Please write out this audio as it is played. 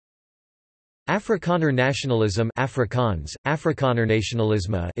Afrikaner nationalism Afrikaans,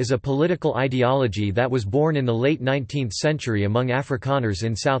 Afrikanernationalisme is a political ideology that was born in the late 19th century among Afrikaners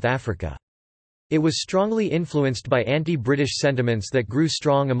in South Africa. It was strongly influenced by anti-British sentiments that grew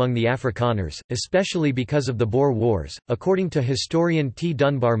strong among the Afrikaners, especially because of the Boer Wars. According to historian T.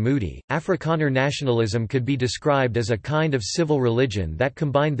 Dunbar Moody, Afrikaner nationalism could be described as a kind of civil religion that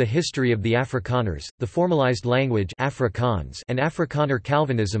combined the history of the Afrikaners, the formalized language Afrikaans, and Afrikaner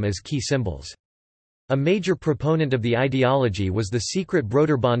Calvinism as key symbols. A major proponent of the ideology was the secret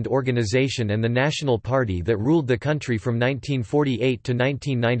Broederbond organization and the National Party that ruled the country from 1948 to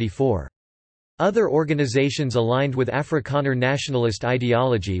 1994. Other organizations aligned with Afrikaner nationalist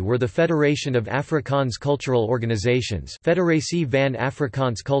ideology were the Federation of Afrikaans Cultural Organizations Federatie van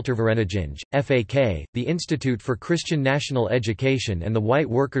Afrikaans Kulturvereniging, FAK, the Institute for Christian National Education and the White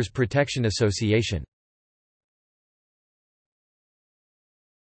Workers' Protection Association.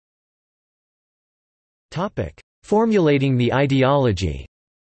 Formulating the ideology.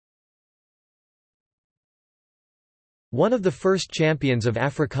 One of the first champions of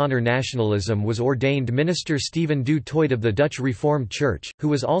Afrikaner nationalism was ordained minister Stephen Du Toit of the Dutch Reformed Church, who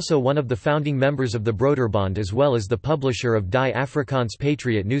was also one of the founding members of the Broederbond as well as the publisher of Die Afrikaans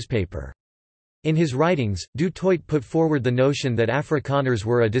Patriot newspaper. In his writings, Du Toit put forward the notion that Afrikaners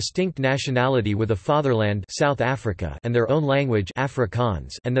were a distinct nationality with a fatherland South Africa and their own language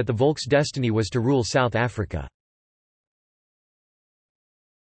Afrikaans, and that the Volk's destiny was to rule South Africa.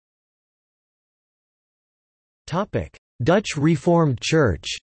 Dutch Reformed Church.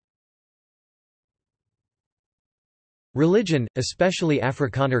 Religion, especially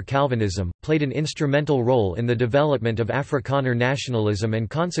Afrikaner Calvinism, played an instrumental role in the development of Afrikaner nationalism and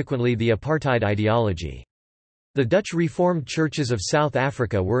consequently the apartheid ideology. The Dutch Reformed churches of South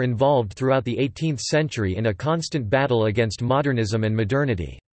Africa were involved throughout the 18th century in a constant battle against modernism and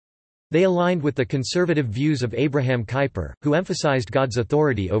modernity. They aligned with the conservative views of Abraham Kuyper, who emphasized God's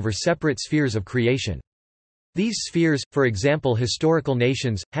authority over separate spheres of creation. These spheres, for example historical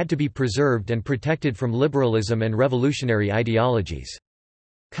nations, had to be preserved and protected from liberalism and revolutionary ideologies.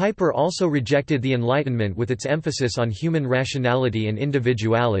 Kuyper also rejected the Enlightenment with its emphasis on human rationality and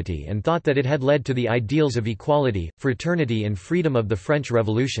individuality and thought that it had led to the ideals of equality, fraternity and freedom of the French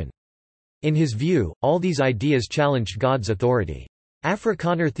Revolution. In his view, all these ideas challenged God's authority.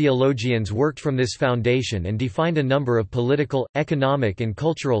 Afrikaner theologians worked from this foundation and defined a number of political, economic and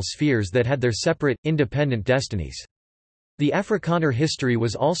cultural spheres that had their separate, independent destinies. The Afrikaner history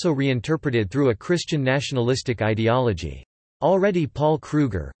was also reinterpreted through a Christian nationalistic ideology. Already Paul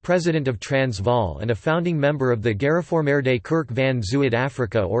Kruger, president of Transvaal and a founding member of the Gereformeerde Kerk van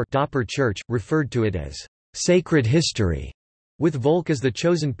Zuid-Afrika or Dopper Church, referred to it as sacred history, with Volk as the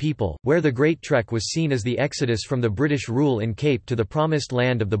chosen people, where the Great Trek was seen as the exodus from the British rule in Cape to the promised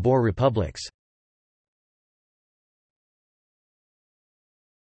land of the Boer republics.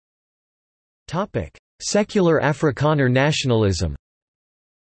 Secular Afrikaner nationalism.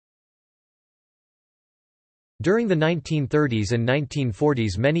 During the 1930s and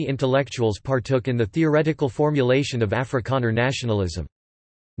 1940s many intellectuals partook in the theoretical formulation of Afrikaner nationalism.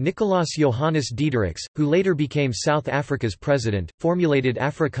 Nicolaas Johannes Diedericks, who later became South Africa's president, formulated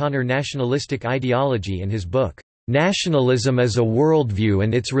Afrikaner nationalistic ideology in his book, Nationalism as a Worldview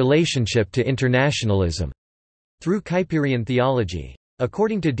and Its Relationship to Internationalism, through Kuyperian theology.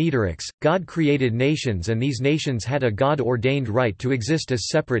 According to Diedericks, God created nations and these nations had a God-ordained right to exist as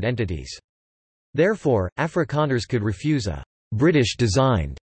separate entities. Therefore, Afrikaners could refuse a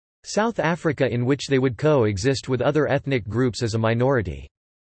British-designed South Africa in which they would coexist with other ethnic groups as a minority.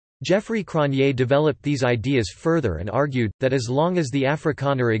 Geoffrey Cronje developed these ideas further and argued, that as long as the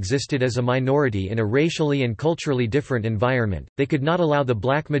Afrikaner existed as a minority in a racially and culturally different environment, they could not allow the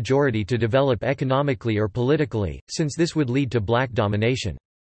black majority to develop economically or politically, since this would lead to black domination.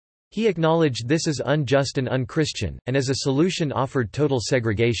 He acknowledged this as unjust and unchristian, and as a solution offered total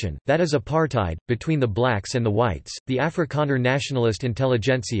segregation, that is apartheid, between the blacks and the whites. The Afrikaner nationalist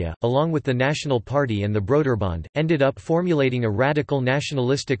intelligentsia, along with the National Party and the Broederbond, ended up formulating a radical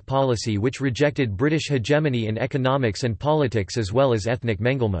nationalistic policy which rejected British hegemony in economics and politics as well as ethnic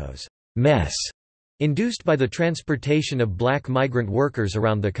mengelmoes mess induced by the transportation of black migrant workers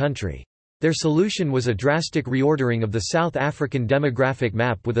around the country. Their solution was a drastic reordering of the South African demographic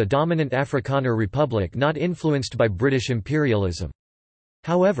map with a dominant Afrikaner republic not influenced by British imperialism.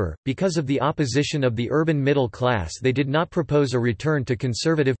 However, because of the opposition of the urban middle class they did not propose a return to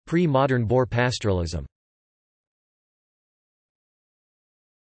conservative, pre-modern Boer pastoralism.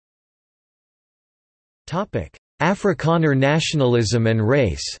 Afrikaner nationalism and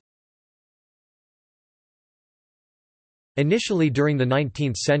race. Initially during the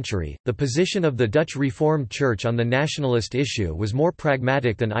 19th century, the position of the Dutch Reformed Church on the nationalist issue was more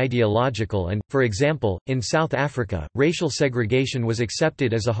pragmatic than ideological and, for example, in South Africa, racial segregation was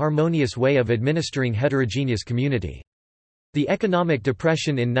accepted as a harmonious way of administering heterogeneous community. The economic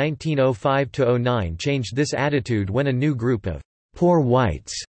depression in 1905–09 changed this attitude when a new group of «poor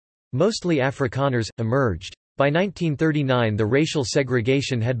whites», mostly Afrikaners, emerged. By 1939 the racial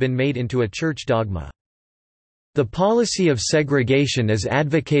segregation had been made into a church dogma. The policy of segregation as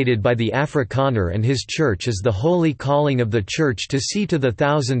advocated by the Afrikaner and his church is the holy calling of the church to see to the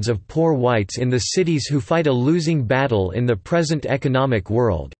thousands of poor whites in the cities who fight a losing battle in the present economic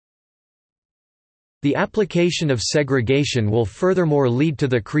world. The application of segregation will furthermore lead to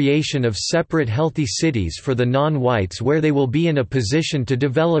the creation of separate healthy cities for the non-whites where they will be in a position to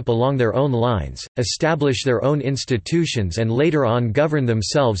develop along their own lines, establish their own institutions and later on govern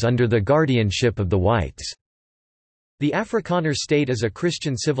themselves under the guardianship of the whites. The Afrikaner state as a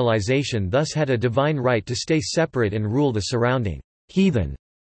Christian civilization thus had a divine right to stay separate and rule the surrounding heathen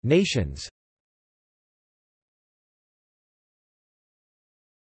nations.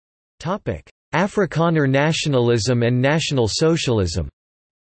 Afrikaner nationalism and National Socialism.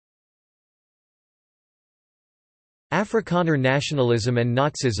 Afrikaner nationalism and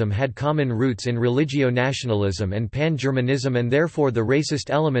Nazism had common roots in religio-nationalism and pan-Germanism, and therefore the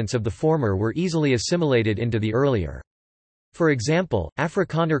racist elements of the former were easily assimilated into the earlier. For example,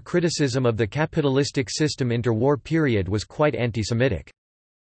 Afrikaner criticism of the capitalistic system interwar period was quite anti-Semitic.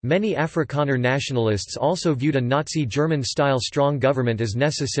 Many Afrikaner nationalists also viewed a Nazi German-style strong government as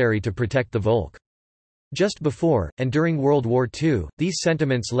necessary to protect the Volk. Just before, and during World War II, these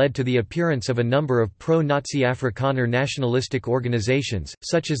sentiments led to the appearance of a number of pro-Nazi Afrikaner nationalistic organizations,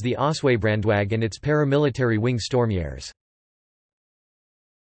 such as the Oswebrandwag and its paramilitary wing Stormjägers.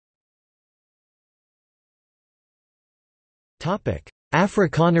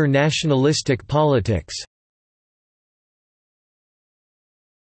 Afrikaner nationalistic politics.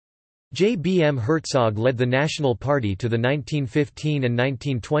 J.B.M. Hertzog led the National Party to the 1915 and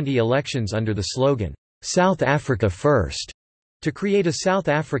 1920 elections under the slogan, "South Africa First", to create a South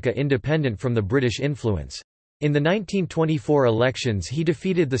Africa independent from the British influence. In the 1924 elections he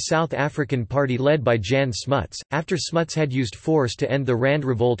defeated the South African Party led by Jan Smuts, after Smuts had used force to end the Rand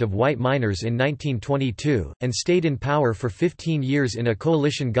Revolt of white miners in 1922, and stayed in power for 15 years in a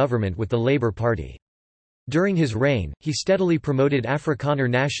coalition government with the Labour Party. During his reign, he steadily promoted Afrikaner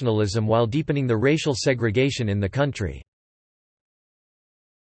nationalism while deepening the racial segregation in the country.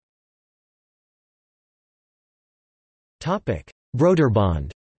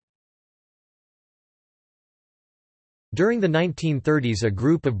 Broederbond. During the 1930s a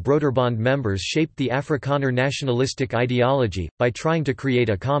group of Broederbond members shaped the Afrikaner nationalistic ideology, by trying to create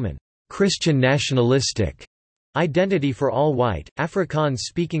a common, Christian nationalistic identity for all white,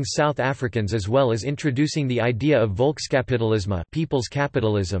 Afrikaans-speaking South Africans, as well as introducing the idea of Volkskapitalisme, people's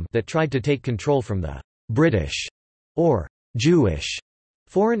capitalism, that tried to take control from the British or Jewish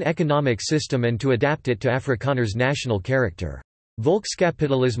foreign economic system and to adapt it to Afrikaners' national character.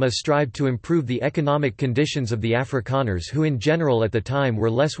 Volkskapitalisme strived to improve the economic conditions of the Afrikaners, who in general at the time were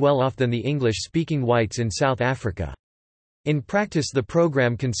less well off than the English-speaking whites in South Africa. In practice the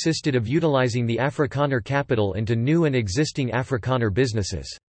program consisted of utilizing the Afrikaner capital into new and existing Afrikaner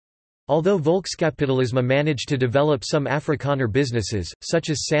businesses. Although Volkskapitalisme managed to develop some Afrikaner businesses, such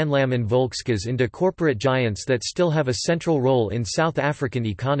as Sanlam and Volkskas, into corporate giants that still have a central role in South African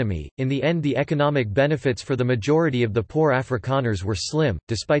economy, in the end the economic benefits for the majority of the poor Afrikaners were slim,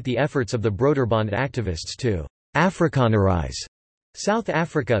 despite the efforts of the Broederbond activists to Afrikanerize South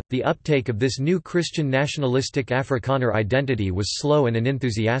Africa. The uptake of this new Christian nationalistic Afrikaner identity was slow and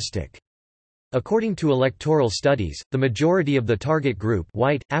unenthusiastic. According to electoral studies, the majority of the target group,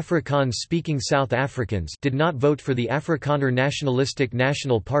 white, Afrikaans-speaking South Africans, did not vote for the Afrikaner Nationalistic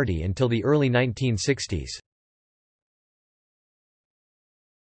National Party until the early 1960s.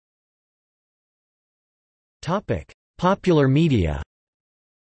 Popular media.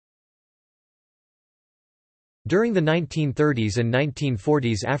 During the 1930s and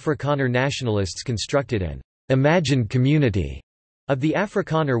 1940s Afrikaner nationalists constructed an imagined community of the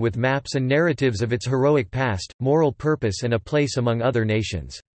Afrikaner with maps and narratives of its heroic past, moral purpose and a place among other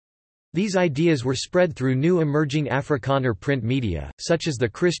nations. These ideas were spread through new emerging Afrikaner print media, such as the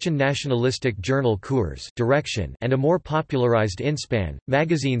Christian nationalistic journal Koers Direction and a more popularized Inspan,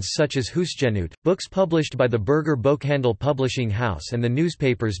 magazines such as Huisgenoot, books published by the Burger Boekhandel Publishing House and the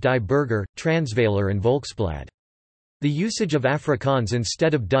newspapers Die Burger, Transvaaler and Volksblad. The usage of Afrikaans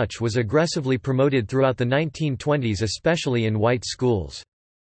instead of Dutch was aggressively promoted throughout the 1920s, especially in white schools.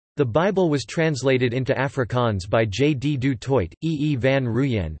 The Bible was translated into Afrikaans by J. D. Du Toit, E. E. van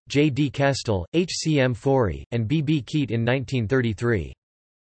Rooyen, J. D. Kestel, H. C. M. Forey, and B. B. Keat in 1933.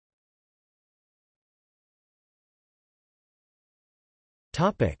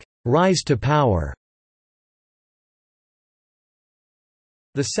 Rise to power.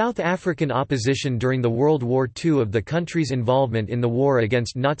 The South African opposition during the World War II of the country's involvement in the war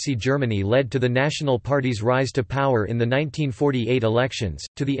against Nazi Germany led to the National Party's rise to power in the 1948 elections,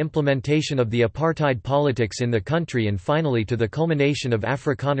 to the implementation of the apartheid politics in the country and finally to the culmination of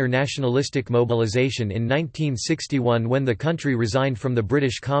Afrikaner nationalistic mobilization in 1961 when the country resigned from the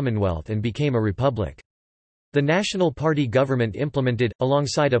British Commonwealth and became a republic. The National Party government implemented,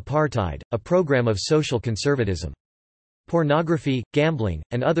 alongside apartheid, a program of social conservatism. Pornography, gambling,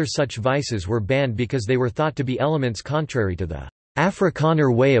 and other such vices were banned because they were thought to be elements contrary to the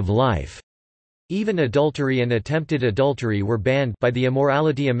Afrikaner way of life. Even adultery and attempted adultery were banned by the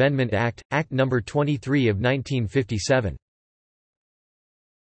Immorality Amendment Act, Act No. 23 of 1957.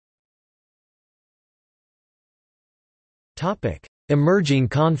 Emerging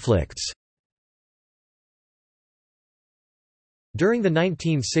conflicts. During the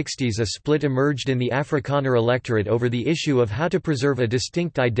 1960s a split emerged in the Afrikaner electorate over the issue of how to preserve a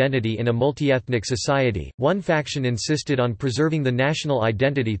distinct identity in a multi-ethnic society. One faction insisted on preserving the national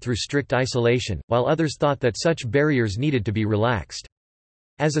identity through strict isolation, while others thought that such barriers needed to be relaxed.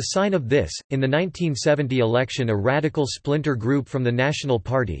 As a sign of this, in the 1970 election a radical splinter group from the National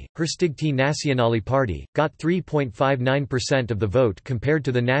Party, Herstigte Nasionale Party, got 3.59% of the vote compared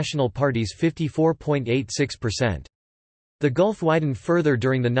to the National Party's 54.86%. The gulf widened further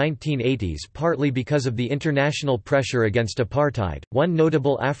during the 1980s partly because of the international pressure against apartheid. One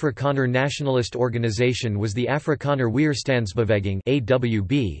notable Afrikaner nationalist organization was the Afrikaner Weerstandsbeweging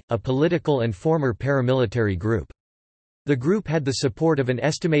 (AWB), a political and former paramilitary group. The group had the support of an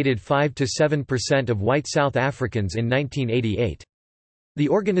estimated 5 to 7% of white South Africans in 1988. The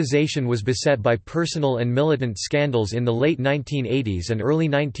organization was beset by personal and militant scandals in the late 1980s and early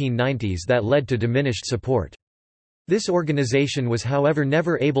 1990s that led to diminished support. This organization was however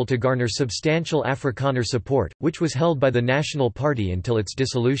never able to garner substantial Afrikaner support, which was held by the National Party until its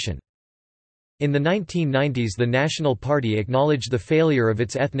dissolution. In the 1990s the National Party acknowledged the failure of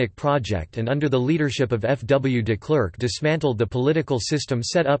its ethnic project and under the leadership of F. W. de Klerk dismantled the political system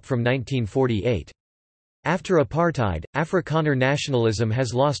set up from 1948. After apartheid, Afrikaner nationalism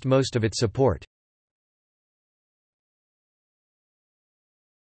has lost most of its support.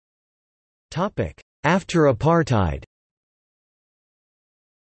 After apartheid.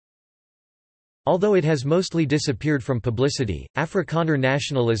 Although it has mostly disappeared from publicity, Afrikaner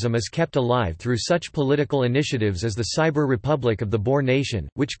nationalism is kept alive through such political initiatives as the Cyber Republic of the Boer Nation,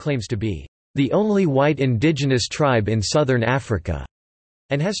 which claims to be the only white indigenous tribe in southern Africa,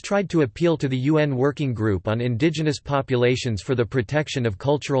 and has tried to appeal to the UN Working Group on Indigenous Populations for the protection of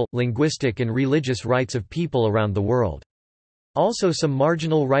cultural, linguistic and religious rights of people around the world. Also some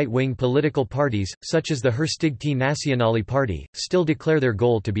marginal right-wing political parties, such as the Herstigte Nasionale Party, still declare their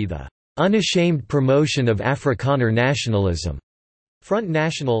goal to be the unashamed promotion of Afrikaner nationalism. Front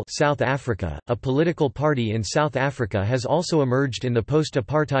National South Africa, a political party in South Africa, has also emerged in the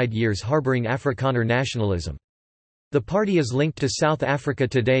post-apartheid years harboring Afrikaner nationalism. The party is linked to South Africa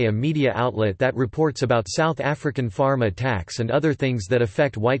Today, a media outlet that reports about South African farm attacks and other things that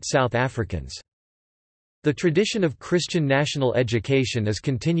affect white South Africans. The tradition of Christian national education is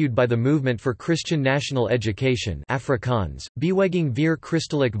continued by the Movement for Christian National Education Afrikaans, Beweging vir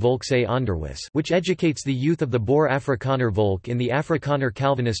Christelijk Volkse Onderwijs, which educates the youth of the Boer Afrikaner volk in the Afrikaner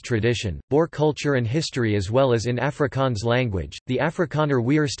Calvinist tradition, Boer culture and history as well as in Afrikaans language. The Afrikaner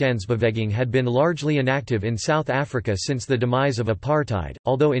Weerstandsbeweging had been largely inactive in South Africa since the demise of apartheid,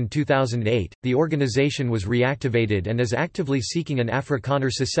 although in 2008, the organization was reactivated and is actively seeking an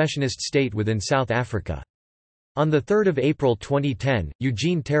Afrikaner secessionist state within South Africa. On 3 April 2010,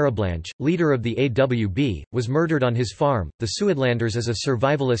 Eugene Terreblanche, leader of the AWB, was murdered on his farm. The Suidlanders is a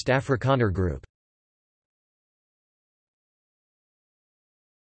survivalist Afrikaner group.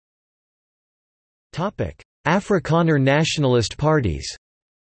 Afrikaner nationalist parties.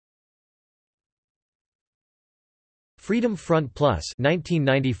 Freedom Front Plus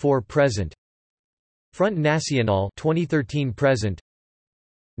 1994 present. Front Nasional 2013 present.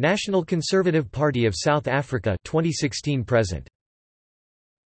 National Conservative Party of South Africa 2016 present.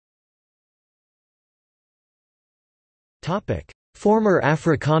 Topic: Former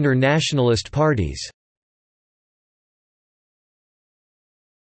Afrikaner nationalist parties.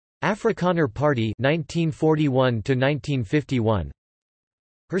 Afrikaner Party 1941 to 1951.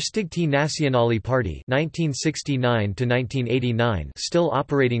 Herstigte Nasionale Party 1969 to 1989, still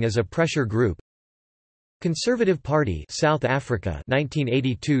operating as a pressure group. Conservative Party South Africa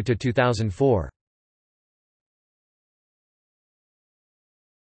 1982 to 2004.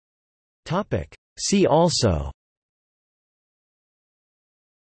 Topic See also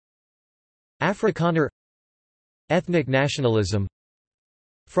Afrikaner, Ethnic nationalism,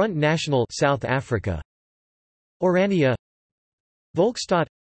 Front National South Africa, Oranje, Volksstaat,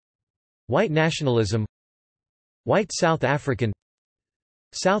 White nationalism, White South African,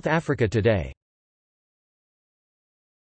 South Africa Today.